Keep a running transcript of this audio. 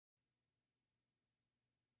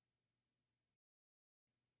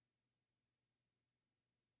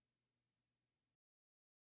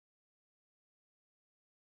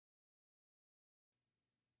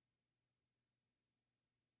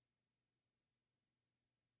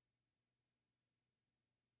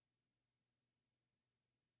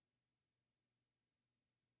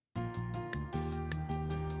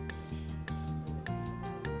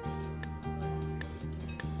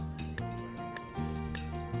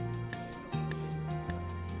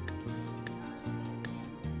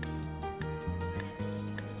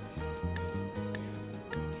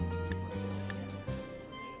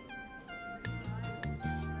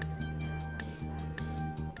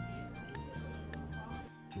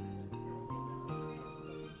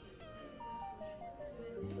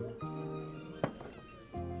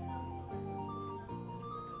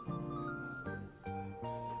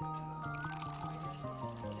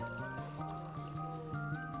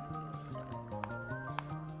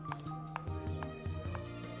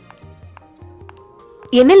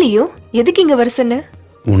என்ன லியோ, எதுக்கு இங்க வர சொன்ன?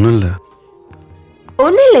 ஒன்றும் இல்லை.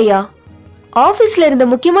 ஒன்னும் இல்லையா? ஆபீஸ்ல இருந்த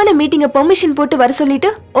முக்கியமான மீட்டிங்க பெர்மிஷன் போட்டு வர சொல்லிட்டு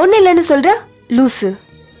ஒன்னும் இல்லைன்னு சொல்ற லூசு.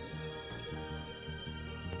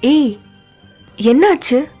 ஏய்,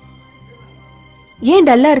 என்னாச்சு? ஏன்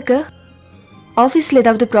டல்லா இருக்க? ஆபீஸ்ல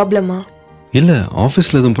ஏதாவது ப்ராப்ளமா? இல்லை,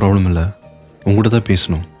 ஆஃபீஸில் எதுவும் ப்ராப்ளம் இல்லை. உங்கள்கிட்ட தான்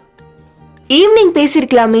பேசணும். ஈவினிங்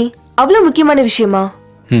பேசியிருக்கலாமே, அவ்வளோ முக்கியமான விஷயமா?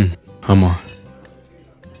 ஆமாம்.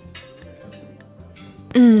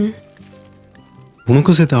 ம்,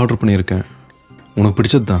 உனக்கும் சேர்த்து ஆர்டர் பண்ணியிருக்கேன். உனக்கு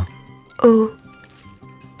பிடிச்சது தான். ஓ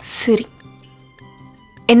சரி,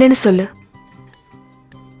 என்னன்னு சொல்லு.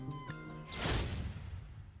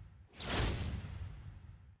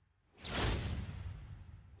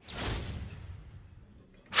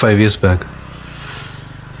 ஃபைவ் இயர்ஸ் பேக்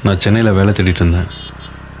நான் சென்னையில் வேலை தேடிட்டு இருந்தேன்.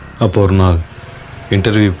 அப்போ ஒரு நாள்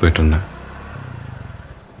இன்டர்வியூ போயிட்டு இருந்தேன்.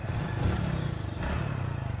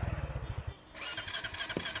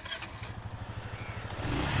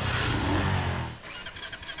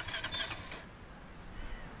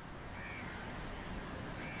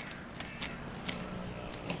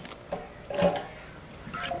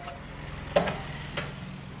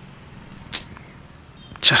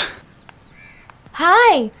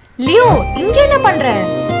 ஹாய் லியோ, இங்க என்ன பண்ற?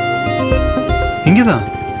 இங்கே தான்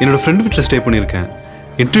என்னோட ஃப்ரெண்ட் வீட்டில் ஸ்டே பண்ணியிருக்கேன்.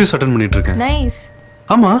 இன்டர்வியூஸ் அட்டெண்ட் பண்ணிட்டு இருக்கேன். நைஸ்.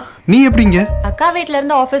 ஆமா, நீ எப்படிங்க? அக்கா வீட்ல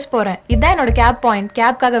இருந்து ஆபீஸ் போறேன். இதான் என்னோட கேப் பாயிண்ட்.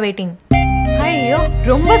 கேப்காக வெயிட்டிங். ஐயோ,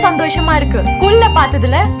 ரொம்ப சந்தோஷமா இருக்கு. ஸ்கூல்ல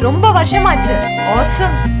பார்த்ததுல ரொம்ப வருஷமாச்சு.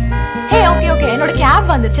 ஆசம். ஹே, ஓகே ஓகே, என்னோட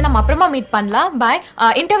கேப் வந்துச்சு. நம்ம அப்புறமா மீட் பண்ணலாம். பை.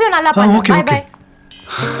 இன்டர்வியூ நல்லா பண்ணு. By by.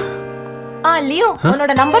 லியோ,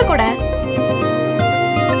 உன்னோட நம்பர் கூட.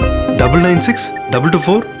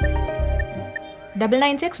 996-224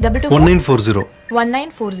 996-224 1940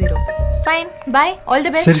 1940. Fine. Bye. All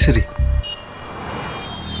the best. சரி சரி.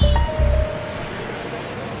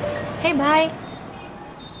 Hey, bye.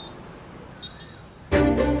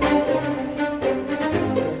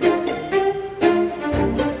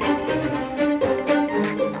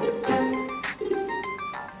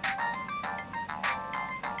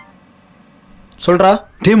 சொல்றா.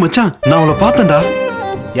 டே மச்சான், நான் அவளை பார்த்தேன்டா.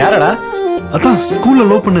 யாரடா? அதான் ஸ்கூல்ல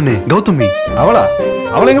லவ் பண்ணனே, கௌதமி. அவளா?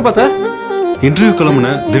 அவளை எங்க பார்த்த? இன்டர்வியூ கிளம்புன,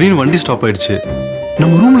 திடீர்னு வண்டி ஸ்டாப் ஆயிடுச்சு.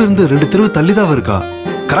 நம்ம ரூம்ல இருந்து 2 தெருவு தள்ளி தான் இருக்கா.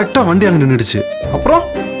 கரெக்டா வண்டி அங்க நின்றுடுச்சு. அப்புறம்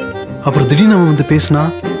திடீர்னு அவன் வந்து பேசினா,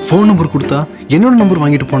 ஃபோன் நம்பர் கொடுத்தா, என்னோட நம்பர்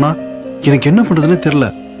வாங்கிட்டு போனா. எனக்கு என்ன பண்றதுன்னு தெரியல.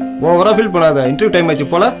 ஓவரா ஃபீல் பண்ணாத. இன்டர்வியூ டைம் ஆச்சு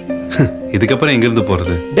போல. இதுக்கப்புறம் எங்க இருந்து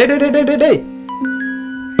போறது? டே டே டே டே டே.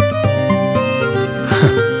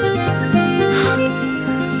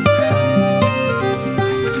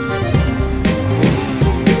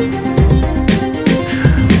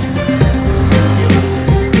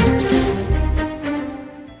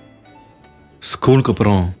 ஸ்கூலுக்கு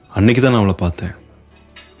அப்புறம் அன்னைக்கு தான் நான் அவளை பார்த்தேன்.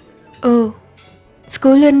 ஓ,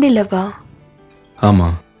 ஸ்கூல்ல இருந்து இல்லவா?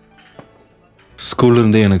 ஆமாம், ஸ்கூல்ல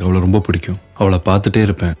இருந்தே எனக்கு அவளை ரொம்ப பிடிக்கும். அவளை பார்த்துட்டே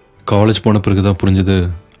இருப்பேன். காலேஜ் போன பிறகு தான் புரிஞ்சது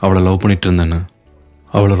அவளை லவ் பண்ணிட்டு இருந்தேன்னு.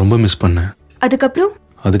 அவளை ரொம்ப மிஸ் பண்ணேன்.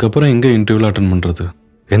 அதுக்கப்புறம் எங்கே இன்டர்வியூவில் அட்டன் பண்ணுறது?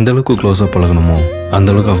 எந்த அளவுக்கு க்ளோஸாக பழகணுமோ அந்த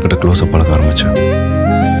அளவுக்கு அவகிட்ட க்ளோஸாக பழக ஆரம்பித்தேன்.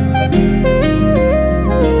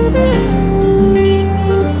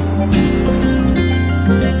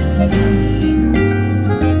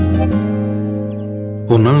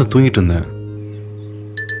 ஒரு நாள் நான் தூங்கிட்டு இருந்தேன்.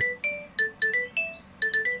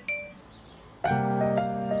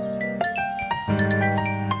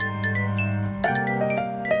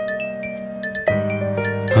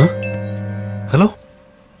 ஹலோ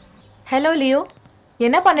ஹலோ லியோ,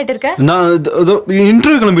 என்ன பண்ணிட்டு இருக்க? நான்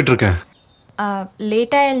இன்டர்வியூ கிளம்பிட்டு இருக்கேன்.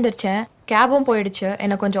 லேட்டாக எழுந்திருச்சேன். கேபும் போயிடுச்சு.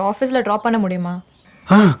 எனக்கு கொஞ்சம் ஆஃபீஸில் ட்ராப் பண்ண முடியுமா?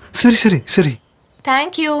 சரி சரி சரி.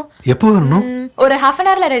 தேங்க்யூ. எப்போ வரணும்? ஒரு ½ அன்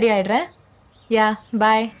ஹவரில் ரெடி ஆயிடுறேன். யா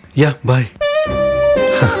பாய். யா பாய்.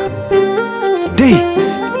 டேய்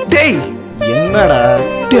டேய், என்னடா?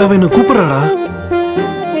 டேய், அவன் என்ன கூப்பிடுறாடா.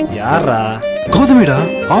 யாரா? கௌதமிடா,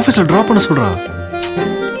 ஆஃபீஸில் ட்ராப் பண்ண சொல்றா.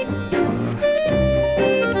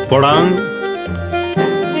 போடாங்.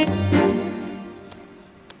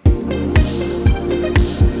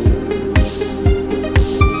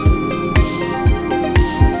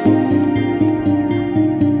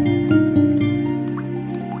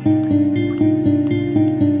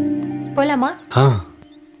 போலாமா?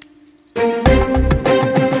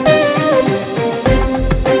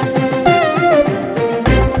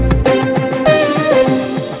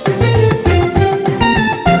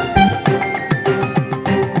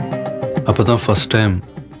 அப்பதான் ஃபர்ஸ்ட் டைம்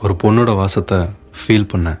ஒரு பொண்ணோட வாசத்தை ஃபீல்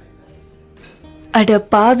பண்ணேன். அட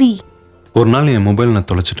பாவி. ஒரு நாள் என் மொபைல் நான்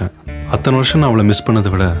தொலைச்சிட்டேன். அத்தனை வருஷம் நான் அவளை மிஸ்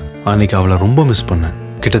பண்ணதை விட அன்னைக்கு அவளை ரொம்ப மிஸ் பண்ணேன்.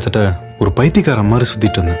 கிட்டத்தட்ட ஒரு பைத்தியக்கார மாதிரி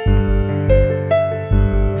சுத்திட்டு இருந்தேன்.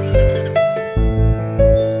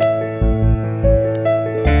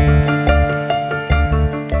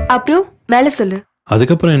 அப்புறம் மேல சொல்லு.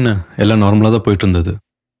 அதுக்கப்புறம் என்ன, எல்லாம் நார்மலாக தான் போயிட்டு இருந்தது.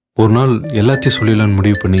 ஒரு நாள் எல்லாத்தையும் சொல்லிடலான்னு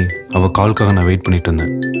முடிவு பண்ணி அவள் கால்க்காக நான் வெயிட் பண்ணிட்டு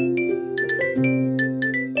இருந்தேன்.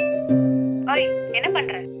 என்ன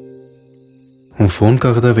பண்ற? உன்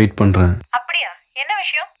ஃபோனுக்காக தான் வெயிட் பண்ணுறேன். அப்படியா? என்ன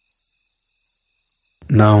விஷயம்?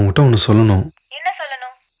 நான் உங்ககிட்ட ஒன்று சொல்லணும். என்ன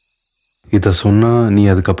சொல்லணும்? இதை சொன்னால் நீ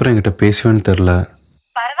அதுக்கப்புறம் என்கிட்ட பேசுவேன்னு தெரில.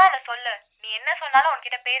 பரவாயில்ல சொல்லு. நீ என்ன சொன்னாலும்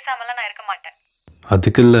உன்கிட்ட பேசாமலாம் நான் இருக்க மாட்டேன்.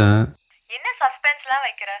 அதுக்கு இல்லை. என்ன சஸ்பென்ஸ்லாம்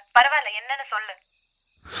வைக்கிற? பரவாயில்ல, என்னன்னு சொல்லு.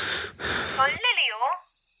 சொல்லலையோ?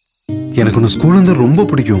 எனக்கு உன்னை ஸ்கூல்லேருந்து ரொம்ப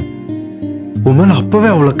பிடிக்கும். உன் மேலே அப்போவே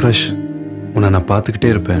அவ்வளோ க்ரஷ். உன்னை நான்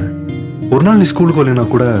பார்த்துக்கிட்டே இருப்பேன். ஒரு நாள் நீ ஸ்கூலுக்கு வரலைன்னா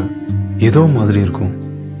கூட ஏதோ மாதிரி இருக்கும்.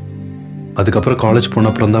 அதுக்கப்புறம் காலேஜ் போன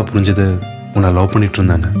அப்புறம் தான் புரிஞ்சது உன்னை லவ் பண்ணிட்டு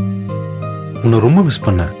இருந்தேன்னு. உன்னை ரொம்ப மிஸ்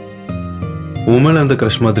பண்ணேன். உன் மேலே இருந்த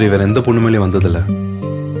க்ரஷ் மாதிரி வேற எந்த பொண்ணு மேலேயும் வந்ததில்லை.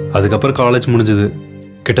 அதுக்கப்புறம் காலேஜ் முடிஞ்சது,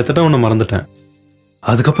 கிட்டத்தட்ட உன்னை மறந்துட்டேன்.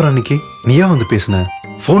 அதுக்கப்புறம் அன்னைக்கு நீயா வந்து பேசின,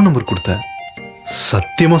 ஃபோன் நம்பர் கொடுத்த.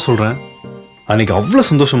 சத்தியமாக சொல்கிறேன், அன்னைக்கு அவ்வளோ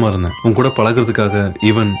சந்தோஷமா இருந்தேன். உன் கூட பழகிறதுக்காக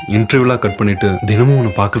ஈவன் இன்டர்வியூலாம் கட் பண்ணிட்டு தினமும்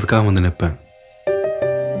உன்னை பார்க்கறதுக்காக வந்து நிற்பேன்.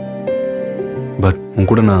 பட் உன்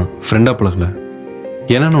கூட நான் ஃப்ரெண்டாக பழகல.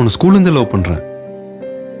 ஏன்னா நான் உன்னை ஸ்கூல்லேருந்து லவ் பண்ணுறேன்.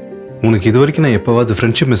 உனக்கு இது வரைக்கும் நான் எப்போவாது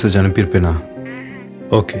ஃப்ரெண்ட்ஷிப் மெசேஜ் அனுப்பியிருப்பேனா?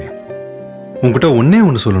 ஓகே, உன்கிட்ட ஒன்னே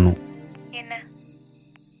ஒன்று சொல்லணும்.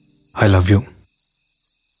 I love you.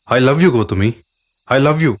 I love you Gautami. I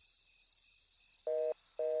love you.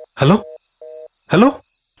 Hello hello.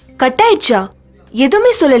 Cut ஆயிடுச்சா?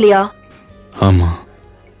 எதுவுமே சொல்லலையா? ஆமாம்,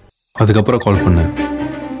 அதுக்கப்புறம் கால் பண்ணேன்.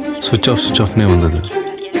 சுவிட்ச் ஆஃப்னே வந்தது.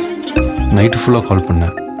 நைட்டு ஃபுல்லாக கால்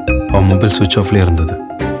பண்ணேன். அவன் மொபைல் சுவிட்ச் ஆஃப்லேயே இருந்தது.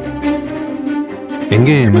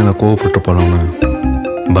 எங்கே என் மேலே கோவப்பட்டு போனோன்னு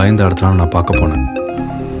பயந்த இடத்துல நான் பார்க்க போனேன்.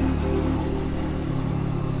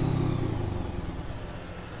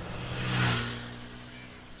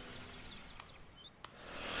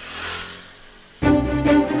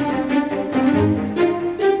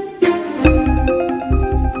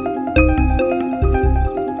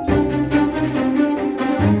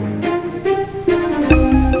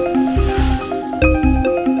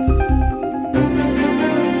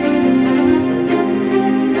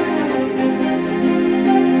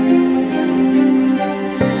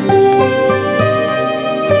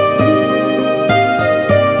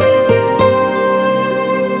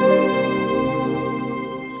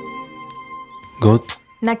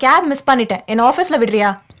 நான் கேப் மிஸ் பண்ணிட்டேன். என்ன ஆபீஸ்ல விடுறியா?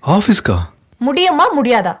 ஆஃபீஸ்க்கா? முடியுமா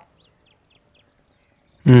முடியாதா?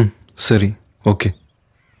 சரி, ஓகே.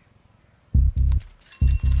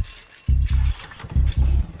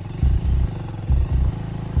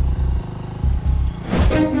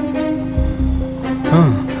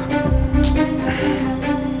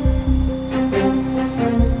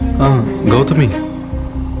 கௌதமி,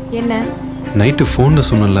 என்ன? நைட்டு ஃபோனில்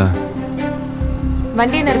சொன்னல,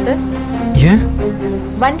 வண்டியை நிறுத்து. ஏன்?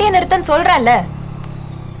 வண்டியை நிறுத்தன்னு சொல்றேன்ல.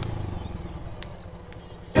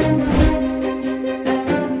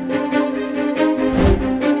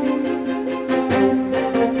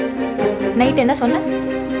 நைட் என்ன சொன்ன?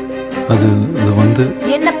 அது வந்து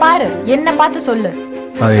என்ன பாரு, என்ன பார்த்து சொல்லு.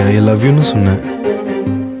 ஐ லவ் யூன்னு சொன்னேன்.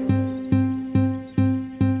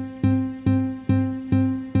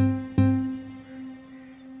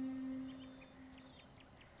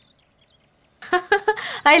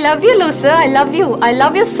 I love you, Lucy. I love you. I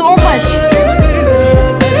love you so much.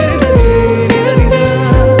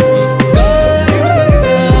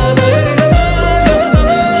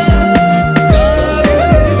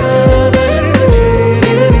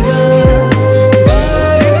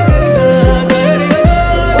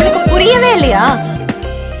 உனக்கு புரியவே இல்லையா?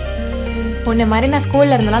 உன்னை மாதிரி நான்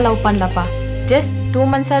ஸ்கூல்ல இருந்தெல்லாம் லவ் பண்ணலப்பா. ஜஸ்ட் 2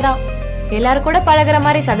 months தான். எல்லாரும் கூட பழகுற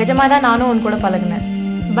மாதிரி சகஜமா தான் நானும் உன் கூட பழகுனேன்.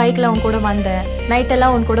 பைக்ல உன் கூட வந்தேன், நைட்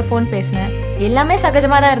எல்லாம் உன் கூட ஃபோன் பேசினேன். எல்லாமே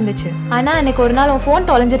சகஜமா தான் இருந்துச்சு. ஆனா அன்னைக்கு ஒரு நாள் உன் ஃபோன்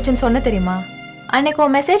தொலைஞ்சிருச்சுன்னு சொன்ன தெரியுமா? அன்னைக்கு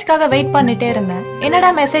உன் மெசேஜ்க்காக வெயிட் பண்ணிட்டே இருந்தேன். என்னடா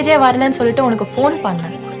மெசேஜே வரலன்னு சொல்லிட்டு உனக்கு ஃபோன்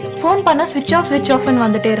பண்ணேன். ஃபோன் பண்ண ஸ்விட்ச் ஆஃப்னு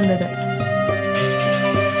வந்துட்டே இருந்தது.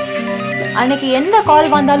 அன்னைக்கு எந்த கால்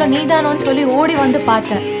வந்தாலும் நீதானோன்னு சொல்லி ஓடி வந்து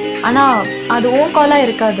பார்த்தேன். ஆனா அது உன் காலா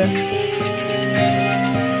இருக்காது.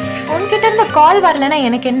 உன்கிட்ட இருந்து கால் வரலன்னா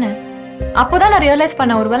எனக்கு என்ன? அப்போதான் நான் ரியலைஸ்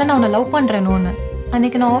பண்ண, ஒருவேளை நான் உன்னை லவ் பண்றேன்னு.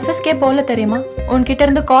 அன்னைக்கு நான் ஆஃபீஸ்க்கே போகல தெரியுமா? உன்கிட்ட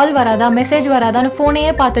இருந்து கால் வராதா, மெசேஜ் வராதான்னு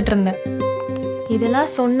ஃபோனையே பார்த்துட்டு இருந்தேன். இதெல்லாம்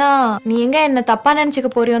சொன்னா நீ எங்க என்ன தப்பா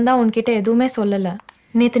நினைச்சுக்க போறியோன்னு தான் உன்கிட்ட எதுவுமே சொல்லல.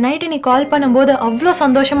 நேத்து நைட்டு நீ கால் பண்ணும்போது அவ்வளோ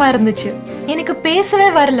சந்தோஷமா இருந்துச்சு. எனக்கு பேசவே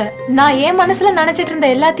வரல. நான் என் மனசுல நினைச்சிட்டு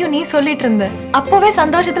இருந்த எல்லாத்தையும் நீ சொல்லிட்டு இருந்த. அப்பவே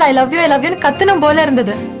சந்தோஷத்துல ஐ லவ் யூன்னு கத்தணும் போல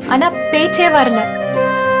இருந்தது. ஆனா பேச்சே வரல.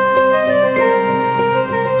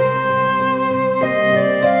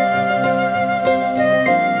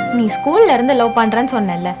 நீ ஸ்கூல்ல இருந்து லவ் பண்றேன்னு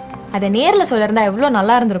சொன்னல, அதை நேர்ல சொல்லிருந்தா எவ்வளோ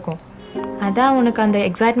நல்லா இருந்திருக்கும். அதான் உனக்கு அந்த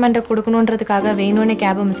எக்ஸைட்மெண்ட்டை கொடுக்கணுன்றதுக்காக வேணும்னு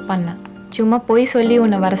கேபை மிஸ் பண்ணேன். சும்மா போய் சொல்லி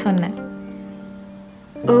உன்னை வர சொன்னேன்.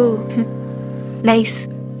 ஓ நைஸ்.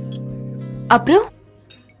 அப்புறம்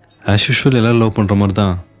ஆஸ் யூஷுவல் எல்லாரும் லவ் பண்ணுற மாதிரி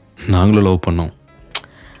தான் நாங்களும் லவ் பண்ணோம்.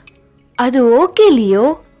 அது ஓகே லியோ,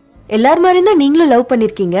 எல்லார் மாதிரி தான் நீங்களும் லவ்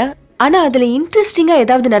பண்ணிருக்கீங்க. ஆனா அதுல இன்ட்ரெஸ்டிங்கா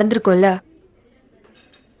ஏதாவது நடந்திருக்கும்ல?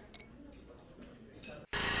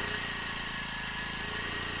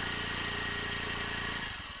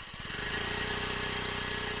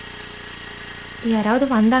 யாராவது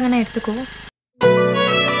வந்தாங்கன்னா எடுத்துக்கோ.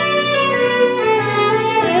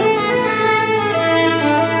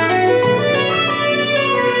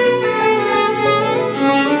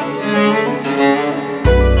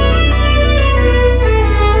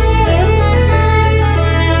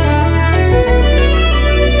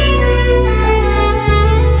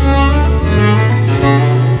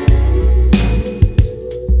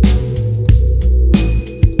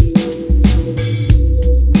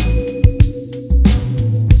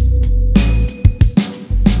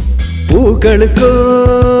 பூக்களுக்கோ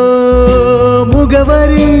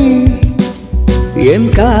முகவரி, என்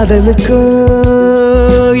காதலுக்கோ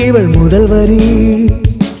இவள் முதல் வரி.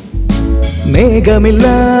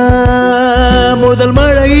 மேகமில்லா முதல்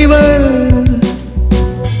மழை இவள்,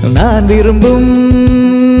 நான் விரும்பும்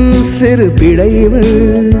சிறு பிழை இவள்.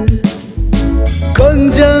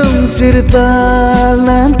 கொஞ்சம் சிரித்தால்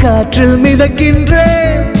நான் காற்றில்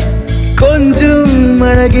மிதக்கின்றேன், கொஞ்சம்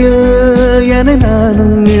அழகில் என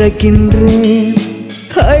நானும் இழக்கின்றேன்.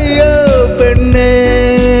 ஐயோ பெண்ணே,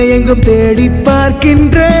 எங்கும் தேடி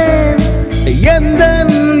பார்க்கின்றேன், எந்த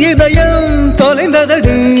இதயம்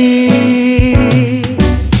தொலைந்ததடி.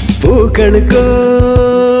 பூக்களுக்கோ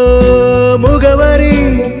முகவரி,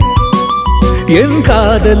 என்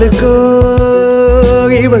காதலுக்கோ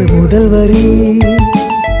இவள் முதல் வரி.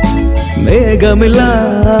 மேகமில்லா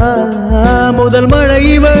முதல் மழை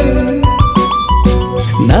இவள்,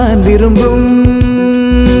 நான் விரும்பும்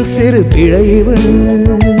சிறு பிழை இவள்.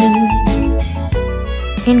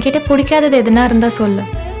 என்கிட்ட பிடிக்காதது எதுனா இருந்தா சொல்லு.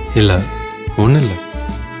 இல்லை ஒன்றும் இல்லை.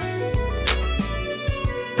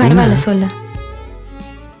 பரவாயில்ல சொல்லு.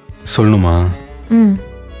 சொல்லணுமா?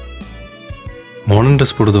 மாடர்ன்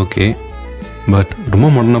ட்ரெஸ் போடுறது ஓகே, பட் ரொம்ப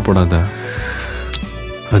மாடர்னாக போடாத.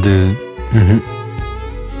 அது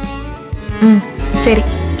சரி.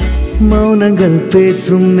 மௌனங்கள்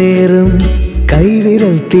பேசும் நேரம்,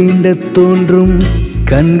 கைவிரல் தீண்டத் தோன்றும்,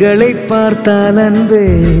 கண்களை பார்த்தால் அன்பே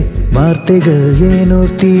வார்த்தைகள் ஏனோ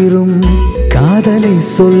தீரும். காதலை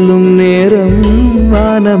சொல்லும் நேரம்,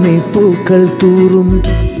 வானமே பூக்கள் தூரும்,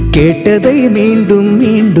 கேட்டதை மீண்டும்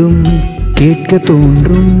மீண்டும் கேட்க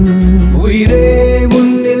தோன்றும். உயிரே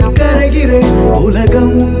உன்னில் கரைகிறேன்,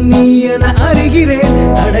 உலகம் நீ என அறிகிறேன்,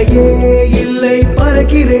 அடையே இல்லை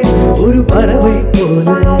பறக்கிறேன் ஒரு பறவை போல.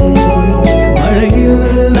 மழையில்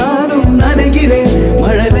நானும் நனைகிறேன்,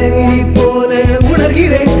 மழலை போல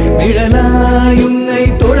உணர்கிறேன், நிழலாய் உன்னை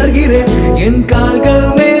தொடர்கிறேன், என் கால்கள்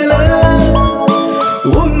மேல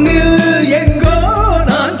உன்னில் எங்கோ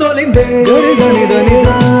நான் தொலைந்தேன்.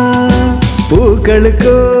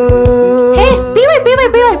 பூக்களுக்கோ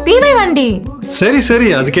வண்டி. சரி சரி,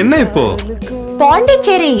 அதுக்கு என்ன இப்போ?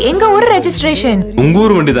 பாண்டிச்சேரி எங்க ஊர் ரெஜிஸ்ட்ரேஷன். உங்க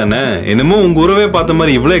ஊர் வண்டி தானே? என்னமோ உங்க ஊரவே பார்த்த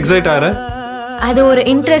மாதிரி இவ்வளவு எக்ஸைட் ஆற. அது ஒரு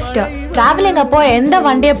இன்ட்ரெஸ்ட். டிராவலிங் அப்போ எந்த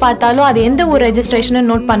வண்டியை பார்த்தாலும் அது எந்த ஊர் ரெஜிஸ்ட்ரேஷன்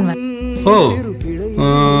நோட் பண்ணுவேன். ஓ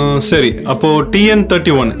சரி, அப்போ TN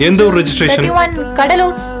 31 எந்த ஊர் registration? 31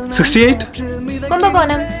 Cuddalore. 68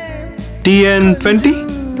 Kumbakonam. TN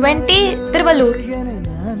 20 Tiruvallur.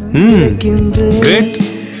 Great.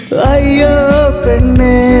 ஐயோ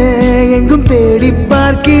பெண்ணே, எங்கும் தேடி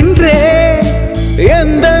பார்க்கின்றேன்,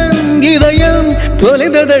 எந்த இதயம்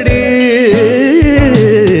தொலைந்ததடி.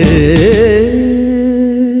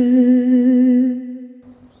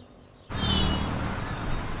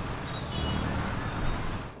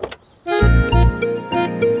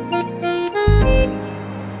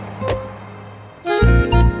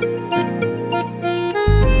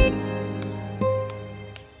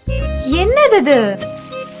 என்னது?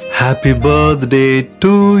 Happy birthday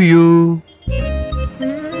to you.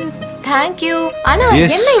 Thank you. ஆனா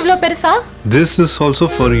என்ன இவ்ளோ பெருசா? This is also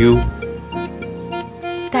for you.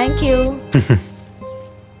 Thank you.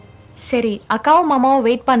 சரி, அக்காவும் மாமாவும்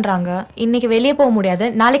வெயிட் பண்றாங்க. இன்னைக்கு வெளியே போக முடியாது,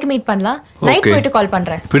 நாளைக்கு மீட் பண்ணலாம். நைட் போயிட்டு கால்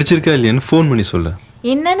பண்றேன். பிடிச்சிருக்கா இல்லையான்னு ஃபோன் பண்ணி சொல்லு.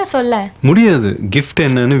 என்னன்னு சொல்ல முடியாது, கிஃப்ட்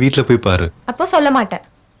என்னன்னு வீட்ல போய் பாரு. அப்போ சொல்ல மாட்டேன்.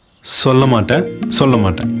 சொல்ல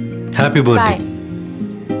மாட்டேன். Happy birthday. Bye.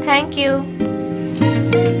 Thank you.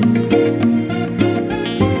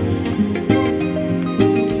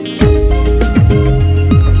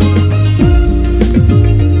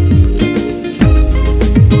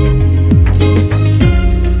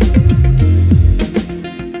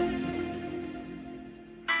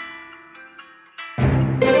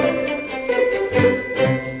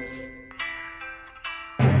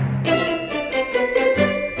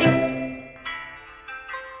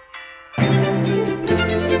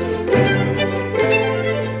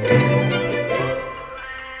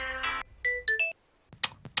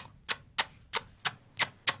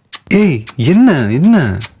 ஏய் என்ன என்ன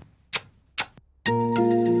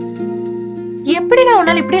எப்படி நான்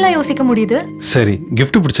உன்னால இப்படி எல்லாம் யோசிக்க முடியுது? சரி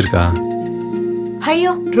gift பிடிச்சிருக்கா?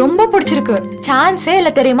 ஐயோ ரொம்ப பிடிச்சிருக்கு. சான்ஸே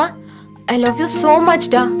இல்ல தெரியுமா? I love you so much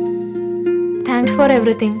டா. Thanks for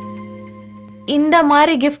everything. இந்த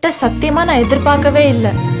மாதிரி gift சத்தியமா நான் எதிர்பார்க்கவே இல்ல.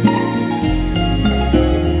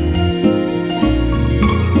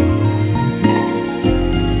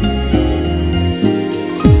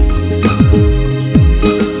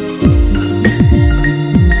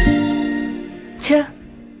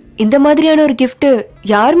 இந்த மாதிரியான ஒரு gift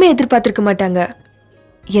யாருமே எதிர்பார்த்திருக்க மாட்டாங்க.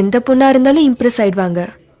 எந்த பொண்ணா இருந்தாலும் இம்ப்ரெஸ் ஆயிடுவாங்க.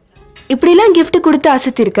 இப்படிலாம் gift கொடுத்து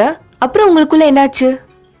அசத்திருக்க, அப்புறம் உங்களுக்குள்ள என்னாச்சு?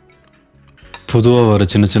 பொதுவாக வர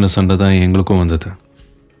சின்ன சின்ன சண்டை தான் எங்களுக்கும் வந்தது.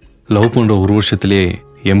 லவ் பண்ணுற ஒரு வருஷத்துலேயே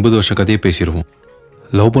 80 வருஷ கதையை பேசிடுவோம்.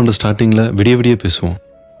 லவ் பண்ணுற ஸ்டார்டிங்கில் விடிய விடிய பேசுவோம்.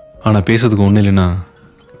 ஆனால் பேசுறதுக்கு ஒன்றும் இல்லைன்னா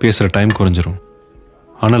பேசுகிற டைம் குறைஞ்சிரும்.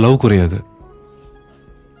 ஆனால் லவ் குறையாது.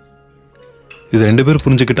 இது 2 பேர்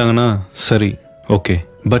புரிஞ்சுக்கிட்டாங்கன்னா சரி, ஓகே.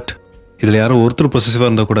 பட் இதில் யாரோ ஒருத்தர் பொசசிவாக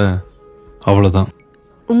இருந்தால் கூட அவ்வளோதான்.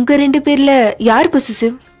 உங்க 2 பேர்ல யார்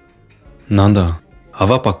பொசசிவ்? நான் தான்.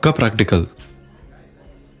 அவ பக்கா ப்ராக்டிக்கல்.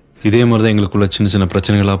 இதே மாதிரி தான் எங்களுக்குள்ள சின்ன சின்ன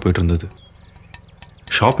பிரச்சனைகளாக போயிட்டு இருந்தது.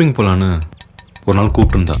 ஷாப்பிங் போகலான்னு ஒரு நாள்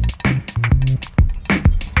கூப்பிட்டுருந்தா.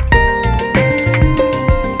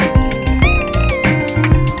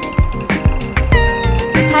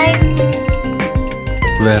 ஹாய்.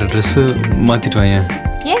 வேற ட்ரெஸ்ஸு மாற்றிட்டு வாயேன்.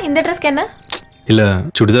 ஏன் இந்த ட்ரெஸ்க்கு என்ன? இல்லை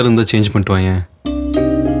சுடிதார் இருந்தால் சேஞ்ச் பண்ணிட்டு வாயேன்.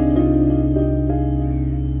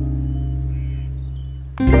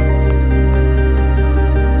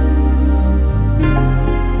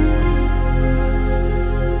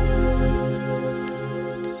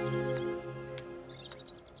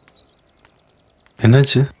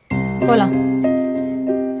 என்னாச்சு? போலாம்.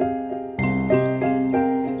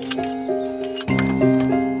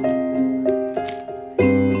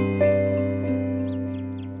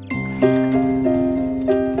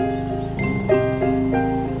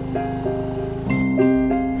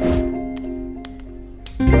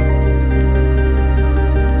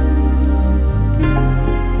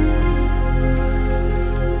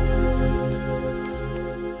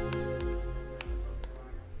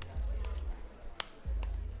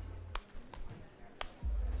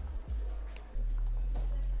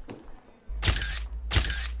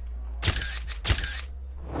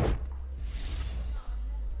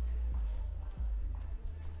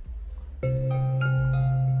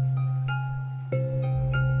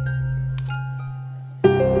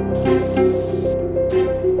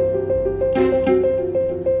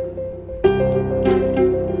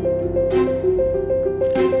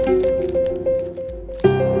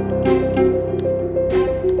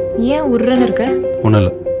 ஏன் உருன்னு இருக்க? ஒன்றும்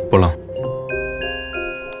இல்லை, போகலாம்.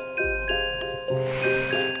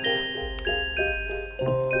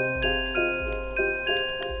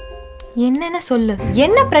 என்னன்னு சொல்லு.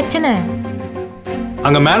 என்ன பிரச்சனை?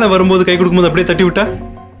 அங்கே மேலே வரும்போது கை கொடுக்கும்போது அப்படியே தட்டி விட்டா,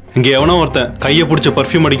 இங்கே எவனோ ஒருத்தன் கையை பிடிச்ச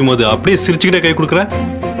பர்ஃப்யூம் அடிக்கும் போது அப்படியே சிரிச்சுக்கிட்டே கை கொடுக்குற.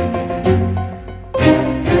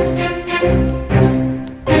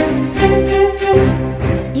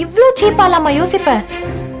 இவ்ளோ சீப்பாலாமா யோசிப்ப?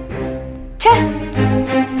 ச்சே.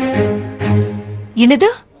 என்னது?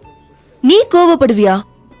 நீ கோவப்படுவியா?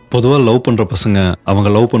 பொதுவாக லவ் பண்ணுற பசங்க அவங்க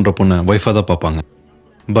லவ் பண்ணுற பொண்ணை ஒய்ஃபாக தான் பார்ப்பாங்க.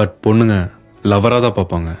 பட் பொண்ணுங்க லவராக தான்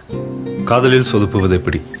பார்ப்பாங்க. காதலில் சொதுப்புவது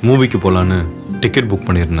எப்படி மூவிக்கு போகலான்னு டிக்கெட் புக்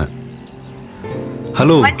பண்ணியிருந்தேன்.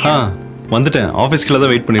 ஹலோ, வந்துட்டேன். ஆஃபீஸ்க்குள்ள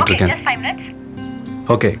தான் வெயிட் பண்ணிட்டு இருக்கேன்.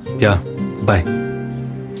 ஓகே, யா, பாய்.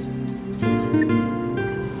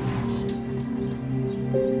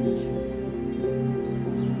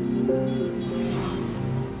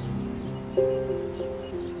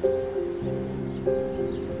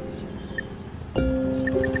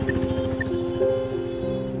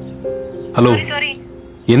 ஹலோ,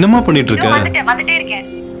 என்னம்மா பண்ணிட்டு இருக்க?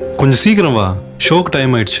 கொஞ்சம் சீக்கிரம் வா, ஷோக்கு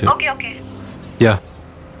டைம் ஆயிடுச்சு. யா.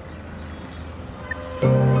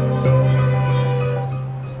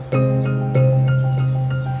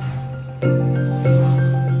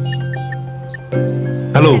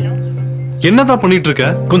 ஹலோ, என்னதான் பண்ணிட்டு இருக்க?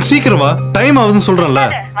 கொஞ்சம் சீக்கிரம் வா, டைம் ஆகுதுன்னு சொல்றேன்ல.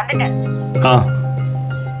 ஆ.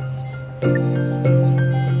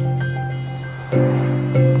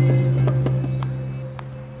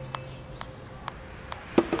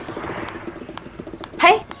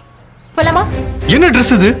 என்ன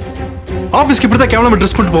ட்ரெஸ் இது? ஆபீஸ்க்கு இப்படி தான் கேவலமா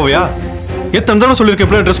ட்ரெஸ் பண்ணிட்டு போவியா? எத்தனை தடவை சொல்லிருக்கேன்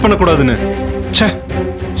இப்படி ட்ரெஸ் பண்ண கூடாதுன்னு. ச்சே,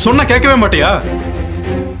 சொன்னா கேட்கவே மாட்டியா?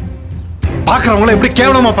 பாக்குறவங்கள எப்படி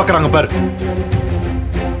கேவலமா பாக்குறாங்க பாரு.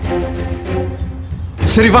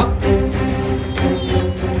 சரி வா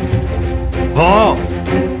வா.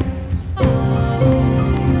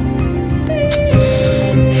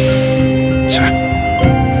 ச்சே.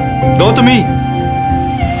 கௌதமி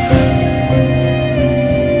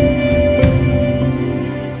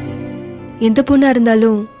எந்த பொண்ணா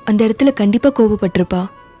இருந்தாலும் அந்த இடத்துல கண்டிப்பா கோவப்பட்டிருப்பா.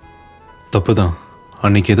 தப்புதான்.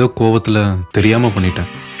 அன்னைக்கு ஏதோ கோவத்துல தெரியாம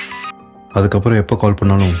பண்ணிட்டேன். அதுக்கப்புறம் எப்போ கால்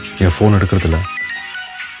பண்ணாலும் என் ஃபோன் எடுக்கிறதில்ல.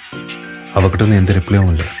 அவகிட்ட இருந்து எந்த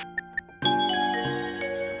ரிப்ளையும் இல்லை.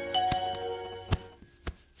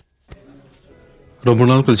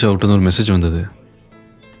 ரொம்ப நாள் கழிச்சு அவகிட்ட ஒரு மெசேஜ் வந்தது.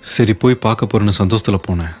 சரி போய் பார்க்க போறேன்னு சந்தோஷத்தில்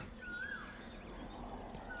போனேன்.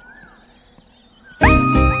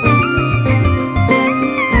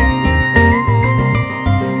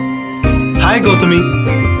 ஹாய் கௌதமி.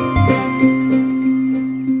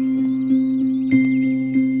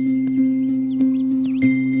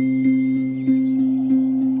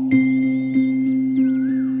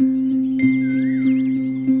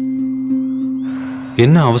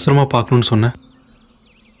 என்ன அவசரமா பார்க்கணும்னு சொன்ன?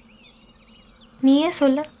 நீயே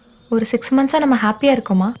சொல்ல. ஒரு 6 months நம்ம ஹாப்பியா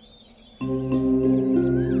இருக்கோமா?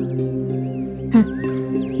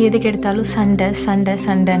 எதுக்கு எடுத்தாலும் சண்டை சண்டை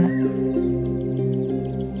சண்டைன்னு.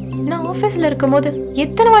 நான் ஆஃபீஸில் இருக்கும்போது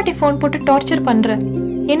எத்தனை வாட்டி ஃபோன் போட்டு டார்ச்சர் பண்ணுறேன்.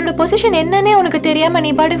 என்னோட பொசிஷன் என்னன்னே உனக்கு தெரியாமல்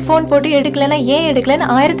நீ பாட்டுக்கு ஃபோன் போட்டு எடுக்கலைன்னா ஏன் எடுக்கலைன்னு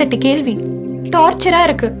 1008 கேள்வி. டார்ச்சராக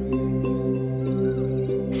இருக்கு.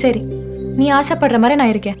 சரி, நீ ஆசைப்படுற மாதிரி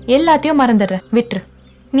நான் இருக்கேன். எல்லாத்தையும் மறந்துடுறேன், விட்டுரு.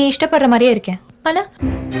 நீ இஷ்டப்படுற மாதிரியே இருக்கேன். ஆனால்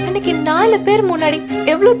அன்னைக்கு 4 பேர் முன்னாடி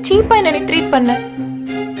எவ்வளோ சீப்பாக என்னை ட்ரீட் பண்ண.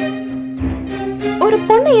 ஒரு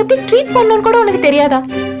பொண்ணை எப்படி ட்ரீட் பண்ணணும்னு கூட உனக்கு தெரியாதா?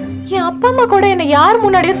 என் அப்பா அம்மா கூட என்னை யார்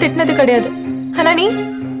முன்னாடியும் திட்டினது கிடையாது. ஆனால் நீ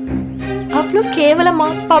அவ்வளோ கேவலமா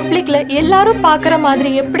பப்ளிக்ல எல்லாரும் பாக்குற மாதிரி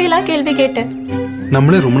எப்படிலாம் கேள்வி கேட்டேன்.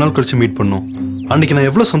 நம்மளே ரொம்ப நாள் கழிச்சு மீட் பண்ணோம். அன்னைக்கு நான்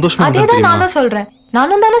எவ்வளவு சந்தோஷமா இருந்தேன். அதேதான் நானும் சொல்றேன்.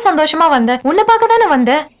 நானும் தானே சந்தோஷமா வந்தேன். உன்னை பார்க்க தானே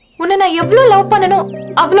வந்தேன். உன்னை நான் எவ்வளவு லவ் பண்ணணும்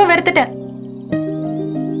அவ்வளோ வெறுத்துட்டேன்.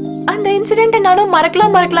 அந்த இன்சிடென்ட் நானும்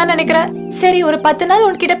மறக்கலாம்னு நினைக்கிறேன். சரி, ஒரு 10 நாள்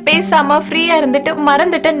உன்கிட்ட பேசாம ஃப்ரீயா இருந்துட்டு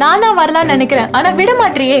மறந்துட்டு நானா வரலாம்னு நினைக்கிறேன். ஆனா விட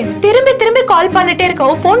மாட்டியே. திரும்பி திரும்பி கால் பண்ணிட்டே இருக்க.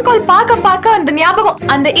 ஃபோன் கால் பார்க்க அந்த ஞாபகம்,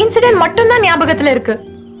 அந்த இன்சிடென்ட் மட்டும் தான் ஞாபகத்துல இருக்கு.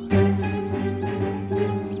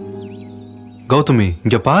 கௌதமி,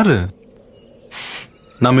 இங்க பாரு.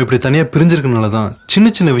 நாம இப்படி தனியா பிரிஞ்சிருக்கனாலதான் சின்ன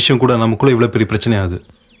சின்ன விஷயம் கூட நமக்குள்ள இவ்வளவு பெரிய பிரச்சனை ஆகுது.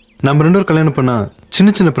 நம்ம 2 பேரும் கல்யாணம் பண்ணா சின்ன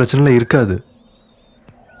சின்ன பிரச்சனை இருக்காது.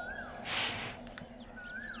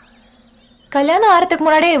 கல்யாணம் ஆறதுக்கு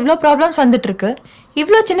முன்னாடியே எவ்வளோ ப்ராப்ளம்ஸ் வந்துட்டு இருக்கு.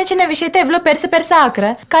 இவ்வளோ சின்ன சின்ன விஷயத்த எவ்வளோ பெருசா ஆக்குற.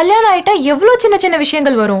 கல்யாணம் ஆயிட்டா எவ்வளோ சின்ன சின்ன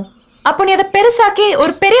விஷயங்கள் வரும். அப்போ நீ அதை பெருசாக்கி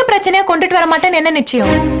ஒரு பெரிய பிரச்சனையா கொண்டுட்டு வர மாட்டேன்னு என்ன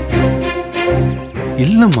நிச்சயம்?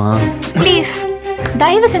 இல்லம்மா, ப்ளீஸ்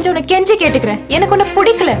தயவு செஞ்சு உன்னை கெஞ்சி கேட்டுக்கிறேன். எனக்கு உன்னை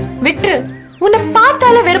பிடிக்கல, விட்டுரு. உன்னை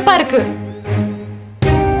பார்த்தால வெறுப்பா இருக்கு.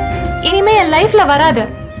 இனிமே என் லைஃப்ல வராத.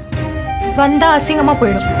 வந்தா அசிங்கமா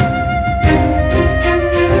போயிடும்.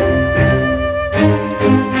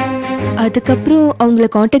 அதுக்கப்புறம் அவங்கள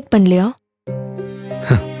காண்டாக்ட் பண்ணலையா?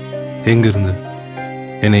 எங்க இருந்து?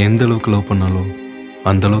 என்னை எந்த அளவுக்கு லவ் பண்ணாலும்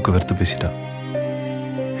அந்த அளவுக்கு வெறுத்து பேசிட்டா.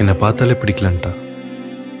 என்னை பார்த்தாலே பிடிக்கலன்ட்டா.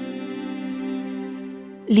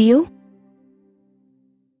 லியோ,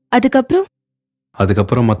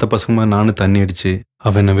 அதுக்கப்புறம் மற்ற பசங்க நானும் தண்ணி அடிச்சு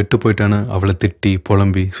அவ என்னை விட்டு போயிட்டான்னு அவளை திட்டி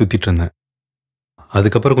புலம்பி சுத்திட்டு இருந்தேன்.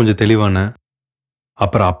 அதுக்கப்புறம் கொஞ்சம் தெளிவான.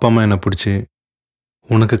 அப்புறம் அப்பா அம்மா என்னை பிடிச்சி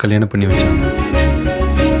உனக்கு கல்யாணம் பண்ணி வச்சாங்க.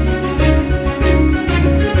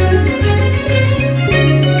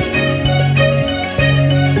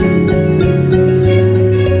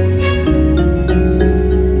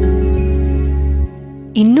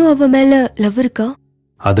 இன்னும் அவ மேல லவ் இருக்கா?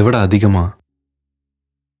 அதை விட அதிகமா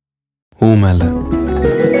உன் மேல.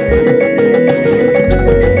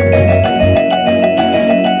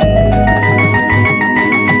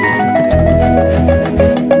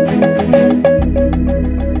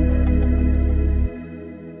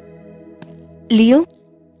 லியோ,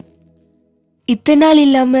 இத்தனை நாள்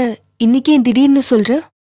இல்லாம இன்னைக்கு திடீர்னு சொல்ற?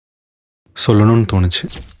 சொல்லணும்னு தோணுச்சு.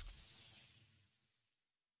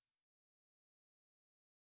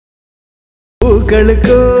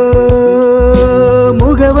 பூக்களுக்கோ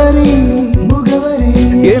முகவரி,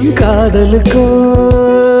 என் காதலுக்கோ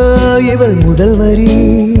இவள் முதல் வரி.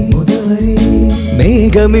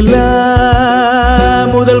 மேகமில்லா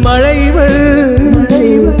முதல் மழை இவள்.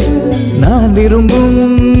 நான் விரும்பும்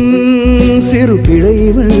சிறு பிழை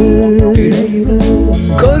இவள்.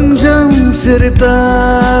 கொஞ்சம்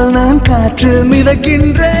சிரித்தால் நான் காற்றில்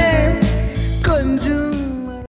மிதக்கின்றேன்.